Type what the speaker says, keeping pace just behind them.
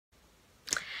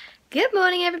Good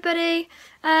morning, everybody.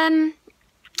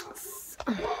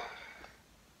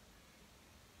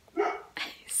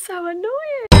 So annoying.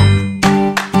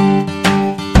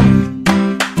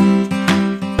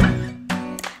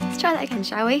 Let's try that again,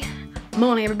 shall we?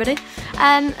 Morning, everybody.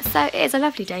 So it is a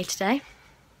lovely day today.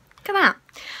 Look at that.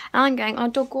 And I'm going on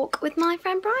a dog walk with my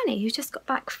friend Bryony, who's just got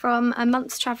back from a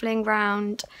month's travelling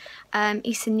around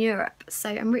Eastern Europe.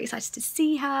 So I'm really excited to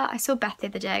see her. I saw Beth the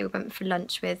other day. We went for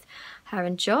lunch with her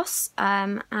and Joss.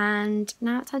 And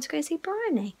now it's time to go see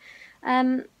Bryony.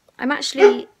 I'm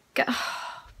actually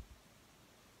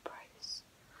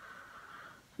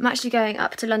going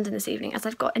up to London this evening as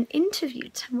I've got an interview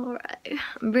tomorrow.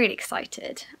 I'm really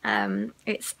excited.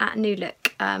 It's at New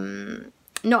Look.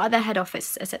 Not at their head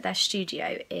office, it's at their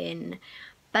studio in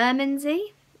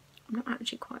Bermondsey. I'm not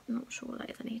sure what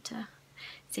that is. I need to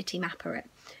city mapper it.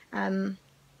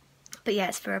 But yeah,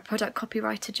 it's for a product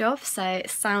copywriter job, so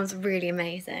it sounds really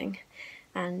amazing.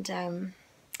 And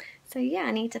so yeah,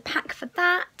 I need to pack for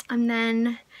that. I'm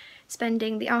then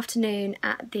spending the afternoon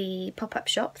at the pop-up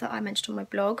shop that I mentioned on my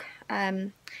blog,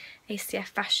 ACF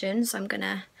Fashion, so I'm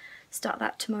gonna start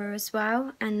that tomorrow as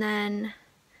well. And then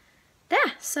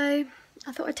there, so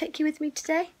I thought I'd take you with me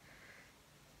today.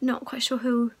 Not quite sure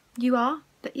who you are,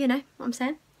 but you know what I'm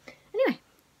saying. Anyway,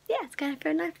 yeah, let's go for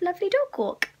a nice, lovely dog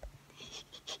walk.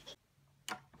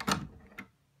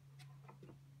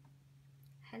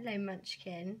 Hello,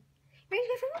 Munchkin. You ready to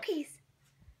go for walkies?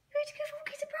 You ready to go for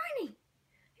walkies to Bryony?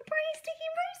 Are Bryony, Sticky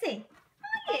and Rosie?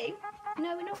 Are you? No,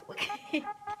 we're not. Okay.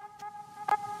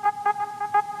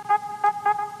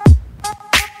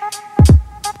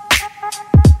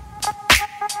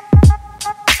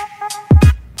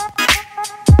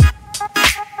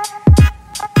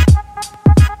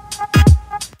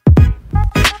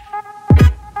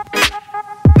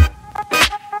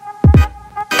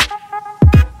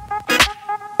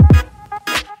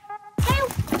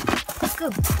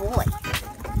 Good boy.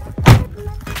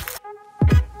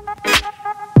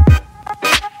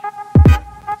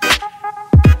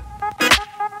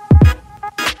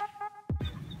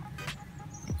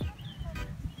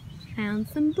 Found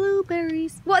some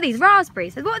blueberries. What are these?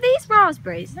 Raspberries? What are these?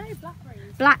 Raspberries? No,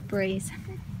 blackberries. Blackberries.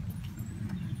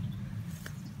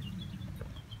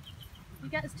 He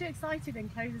gets too excited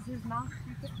and closes his mouth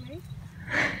too quickly.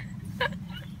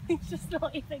 He's just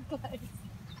not even close.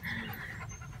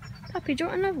 Puppy, do you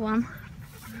want another one?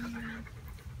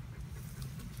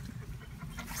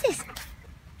 What's this?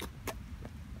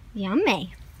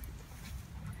 Yummy.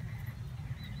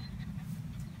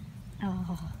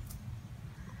 Oh.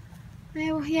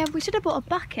 Yeah, well, yeah, we should have bought a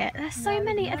bucket. There's so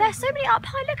many. There's so many up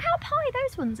high. Look how up high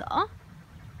those ones are.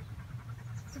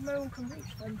 So no one can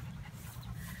reach them.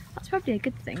 That's probably a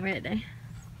good thing, really.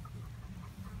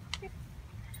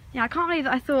 Yeah, I can't believe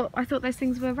that I thought those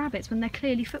things were rabbits when they're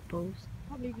clearly footballs.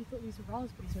 I can't believe you thought these were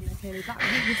raspberries when they're clearly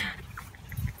blackberries.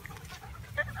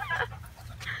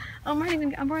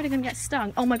 I'm already gonna get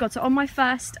stung. Oh my god! So on my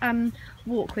first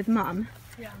walk with Mum,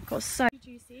 Yeah. got so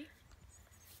Juicy.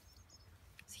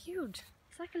 it's huge.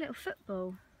 It's like a little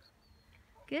football.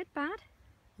 Good, bad?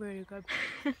 Really good.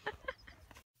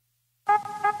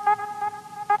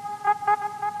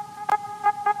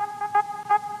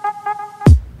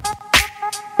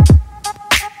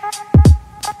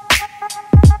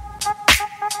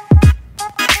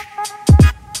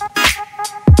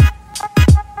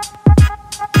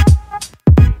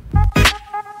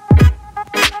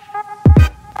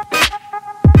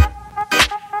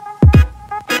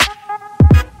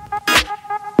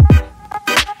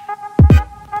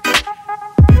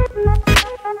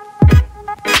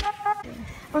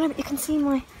 Oh no, but you can see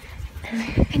my.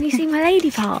 Can you see my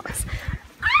lady parts?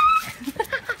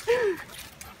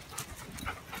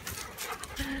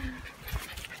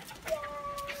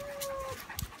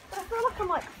 I feel like I'm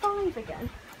like 5 again.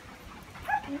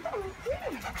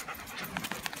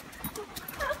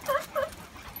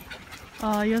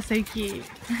 Oh, you're so cute.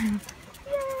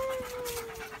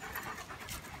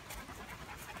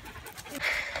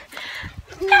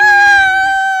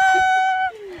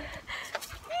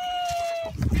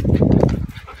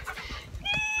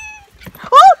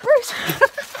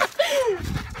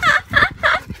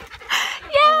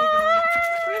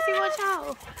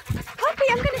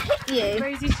 You.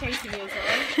 Rosie's chasing you as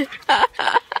well.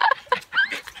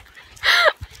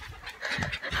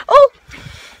 Oh!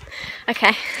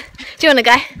 Okay. Do you want to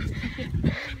go?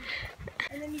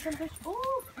 And then you can push.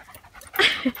 Oh!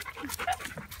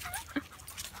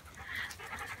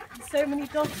 So many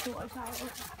dogs to watch out.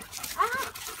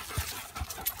 Ah!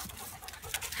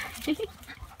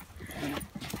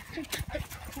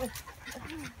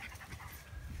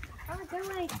 Oh, go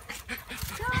away.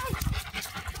 Go away.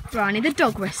 Bryony, the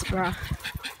dog whisperer.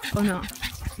 Or not?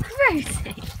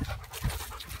 Rosie.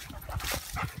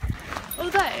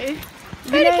 Although,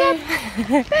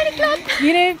 Pony club.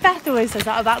 you know, Beth always says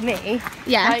that about me.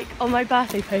 Yeah. Like on my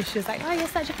birthday post, she was like, "Oh, you're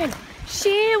such a pony."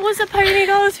 She was a pony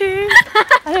girl too.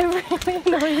 I don't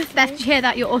really know. Beth, did you hear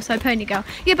that? You're also a pony girl.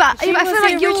 Yeah, but She I was feel the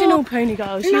like original pony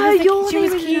girl. She No, was you're she the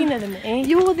was original. keener than me.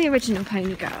 You're the original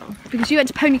pony girl because you went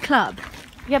to pony club.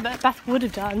 Yeah, but Beth would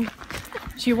have done.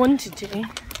 She wanted to.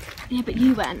 Yeah, but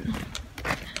you went.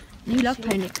 You love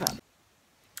pony club.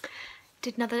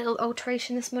 Did another little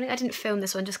alteration this morning. I didn't film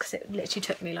this one just because it literally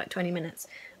took me like 20 minutes.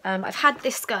 I've had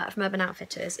this skirt from Urban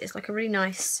Outfitters. It's like a really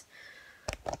nice,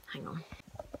 hang on,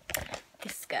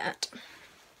 this skirt.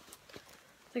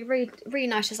 It's like a really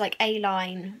nice, just like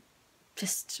A-line,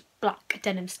 just black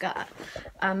denim skirt.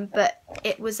 But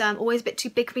it was always a bit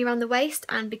too big for me around the waist,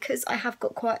 and because I have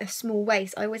got quite a small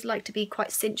waist, I always like to be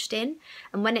quite cinched in,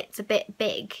 and when it's a bit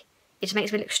big, it just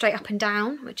makes me look straight up and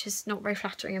down, which is not very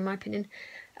flattering in my opinion.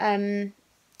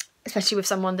 Especially with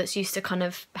someone that's used to kind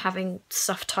of having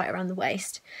stuff tight around the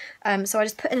waist. So I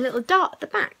just put in a little dart at the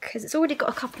back because it's already got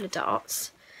a couple of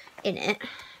darts in it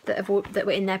that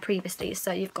were in there previously.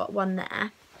 So you've got one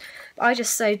there. But I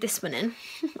just sewed this one in.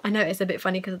 I know it's a bit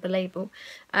funny because of the label,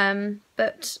 yeah,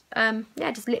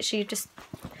 just literally just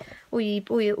all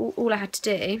I had to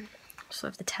do. Just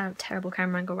have the terrible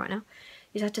camera angle right now.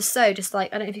 You just have to sew just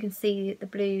like, I don't know if you can see the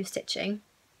blue stitching.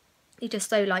 You just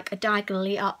sew like a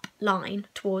diagonally up line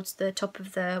towards the top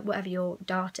of the whatever you're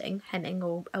darting, hemming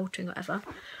or altering, whatever,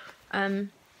 and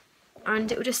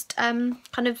it will just kind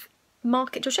of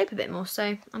mark it to shape a bit more.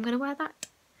 So I'm going to wear that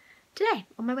today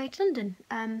on my way to London,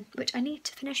 which I need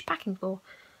to finish packing for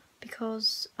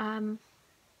because I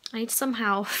need to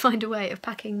somehow find a way of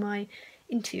packing my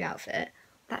interview outfit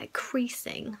without it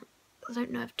creasing. I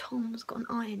don't know if Tom's got an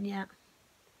iron yet,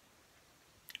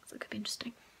 so it could be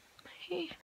interesting. Hey.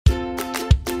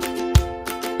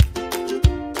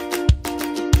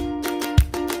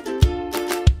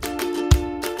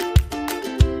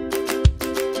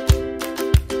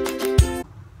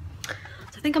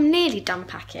 I think I'm nearly done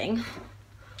packing,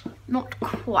 not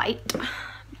quite,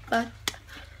 but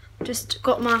just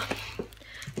got my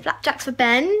flapjacks for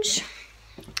Benj,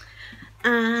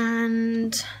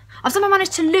 and I've somehow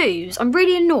managed to lose. I'm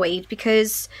really annoyed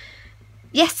because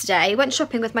yesterday I went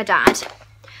shopping with my dad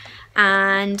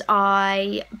and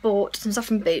I bought some stuff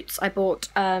from Boots. I bought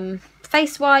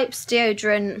face wipes,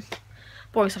 deodorant,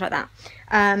 boring stuff like that,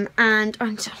 and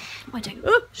what am I doing?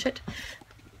 Oh shit!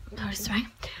 Sorry.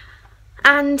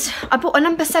 And I bought a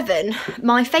number 7,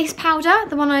 my face powder,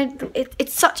 the one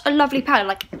it's such a lovely powder,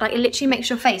 like it literally makes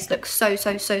your face look so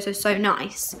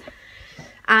nice.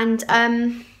 And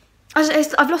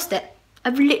I've lost it.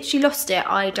 I've literally lost it.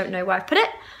 I don't know where I've put it.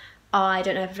 I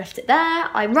don't know if I've left it there.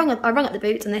 I rung up the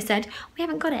Boots and they said we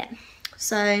haven't got it.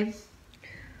 So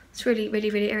it's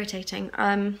really irritating.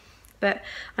 But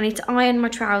I need to iron my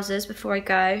trousers before I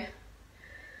go.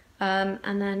 And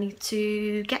then I need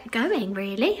to get going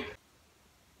really.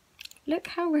 Look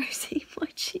how rosy my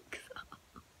cheeks are.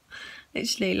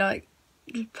 Literally, like,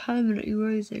 permanently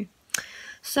rosy.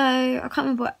 So, I can't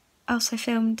remember what else I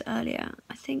filmed earlier.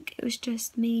 I think it was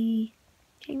just me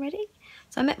getting ready.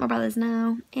 So, I met my brothers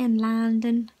now in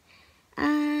London.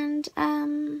 And,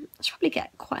 I should probably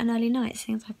get quite an early night,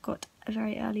 seeing as I've got a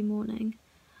very early morning.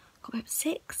 Got up at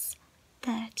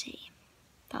 6:30.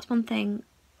 That's one thing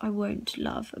I won't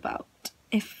love about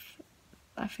if,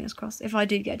 fingers crossed, if I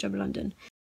do get a job in London.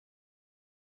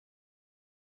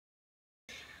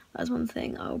 That's one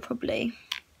thing I will probably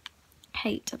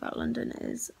hate about London,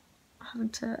 is having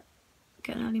to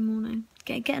get an early morning.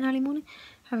 Get an early morning?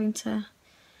 Having to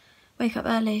wake up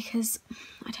early because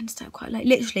I tend to stay up quite late.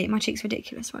 Literally, my cheek's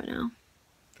ridiculous right now.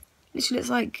 Literally, it's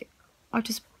like I've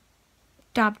just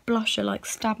dabbed blusher, like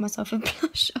stabbed myself with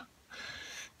blusher.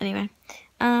 Anyway,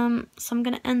 so I'm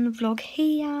going to end the vlog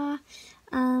here.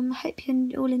 Hope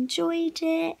you all enjoyed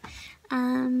it.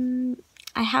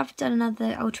 I have done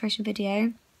another alteration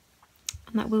video,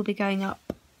 and that will be going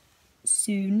up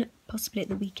soon, possibly at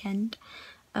the weekend,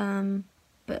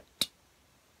 but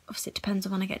obviously it depends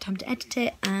on when I get time to edit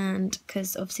it, and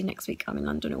because obviously next week I'm in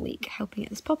London a week helping at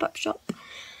this pop-up shop.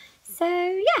 So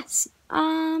yes,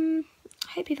 I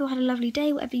hope you've all had a lovely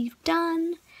day, whatever you've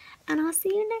done, and I'll see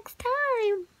you next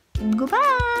time.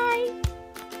 Goodbye.